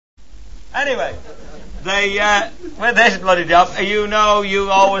Anyway, with this bloody job, you know, you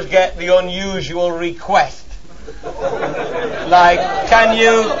always get the unusual request. Like, can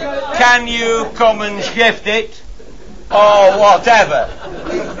you come and shift it? Or whatever.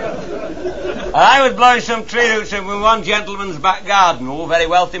 And I was blowing some tree roots in one gentleman's back garden, who a very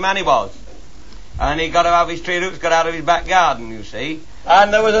wealthy man he was. And he got to have his tree roots got out of his back garden, you see.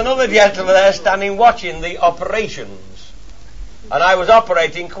 And there was another gentleman there standing watching the operations. And I was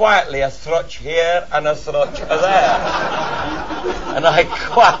operating quietly, a thrutch here and a thrutch there. And I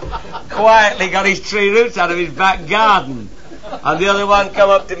quietly got his tree roots out of his back garden. And the other one come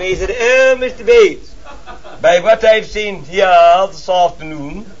up to me, he said, "Oh, Mr. Bates, by what I've seen here this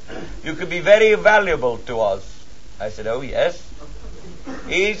afternoon, you could be very valuable to us." I said, "Oh, yes."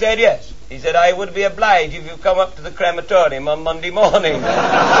 He said, "Yes." He said, "I would be obliged if you come up to the crematorium on Monday morning."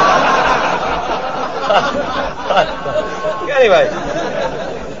 Anyway,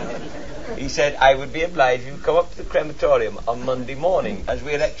 he said, "I would be obliged if you come up to the crematorium on Monday morning, as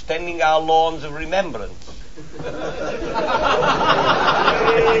we're extending our lawns of remembrance."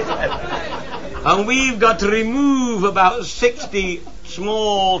 And we've got to remove about 60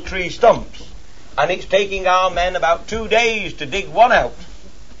 small tree stumps. And it's taking our men about 2 days to dig one out.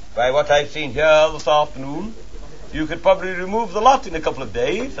 By what I've seen here this afternoon, you could probably remove the lot in a couple of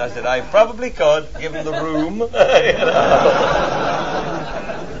days. I said, I probably could, given the room.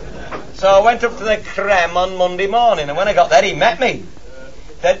 So I went up to the crem on Monday morning, and when I got there, he met me.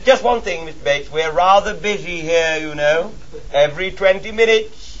 Said, "Just one thing, Mr. Bates, we're rather busy here, you know. Every 20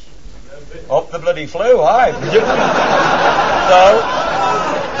 minutes. Up the bloody flue, aye." So,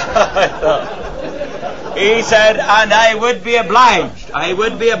 he said, "And I would be obliged,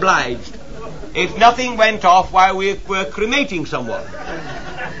 if nothing went off while we were cremating someone."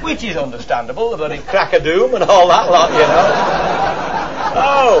 Which is understandable, the bloody crack of doom and all that lot, you know.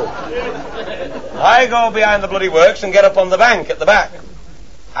 So, I go behind the bloody works and get up on the bank at the back.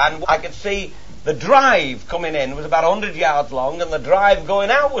 And I could see the drive coming in was about 100 yards long, and the drive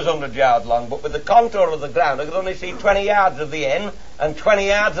going out was 100 yards long, but with the contour of the ground, I could only see 20 yards of the in and 20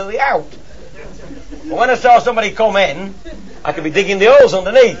 yards of the out. But when I saw somebody come in, I could be digging the holes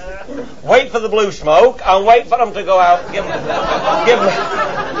underneath, wait for the blue smoke, and wait for them to go out, give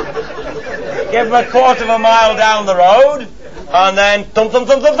them a quarter of a mile down the road, and then thump, thump,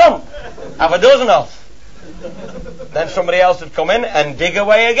 thump, thump, thump, have a dozen off. Then somebody else would come in and dig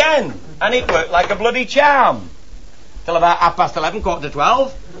away again. And it worked like a bloody charm. Till about 11:30,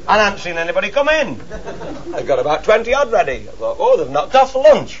 11:45, and I hadn't seen anybody come in. I got about 20 odd ready. I thought, oh, they've knocked off for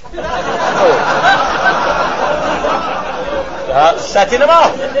lunch. Setting them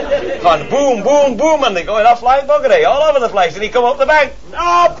off. And boom, boom, boom, and they're going off like buggery all over the place. And he come up the bank.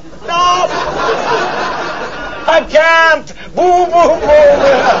 Stop! Stop! I can't! Boom, boom, boom!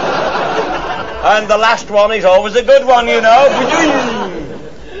 And the last one is always a good one, you know.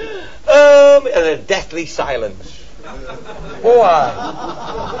 And a deathly silence. Why?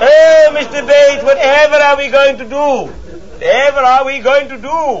 "Oh, Mr. Bates, whatever are we going to do? Whatever are we going to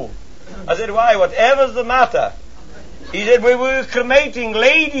do?" I said, "Why, whatever's the matter?" He said, "We were cremating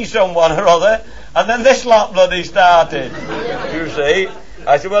lady someone or other, and then this lot bloody started." You see?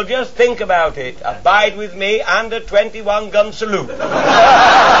 I said, "Well, just think about it. Abide with me and a 21-gun salute."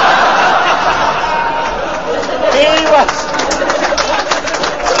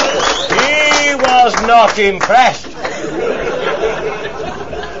 He was not impressed.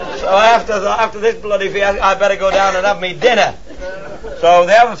 So after this bloody fiasco, I better go down and have me dinner. So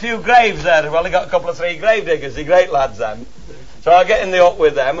they have a few graves there. Well, they got a couple of 3 grave diggers, the great lads then. So I get in the hut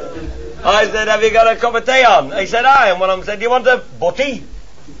with them. I said, "Have you got a cup of tea on?" He said, "Aye." And one of them said, "Do you want a butty?"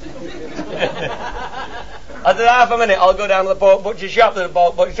 I said, "Half a minute, I'll go down to the pork butcher shop. There's a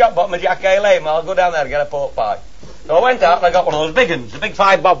pork butcher shop bottom of Jack A. Lane. I'll go down there and get a pork pie." So I went out and I got one of those big ones, the big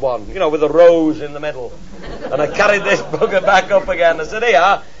 5-bob one, you know, with the rose in the middle. And I carried this bugger back up again. I said, "Here,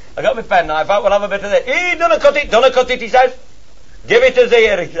 I got my penknife out, we'll have a bit of this." "He done a cut it, he says. "Give it us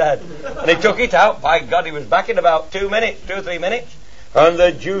here," he said. And he took it out. By God, he was back in about 2 or 3 minutes. And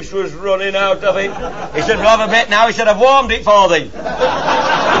the juice was running out of it. He said, "We'll have a bit now." He said, "I've warmed it for thee."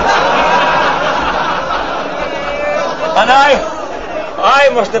 And I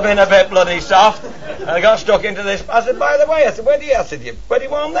must have been a bit bloody soft. And I got stuck into this. I said, "By the way," I said, where do you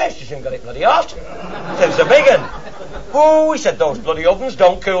warm this?" She said, "Got it bloody hot." I said, "It's a big one." "Oh," he said, "those bloody ovens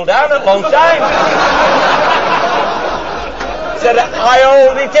don't cool down at long time." He said, "I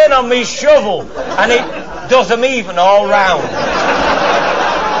hold it in on me shovel, and it does them even all round."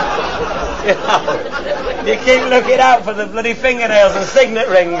 You know, you keep looking out for the bloody fingernails and signet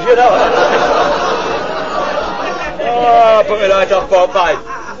rings, you know. Oh, put me right off pork pie.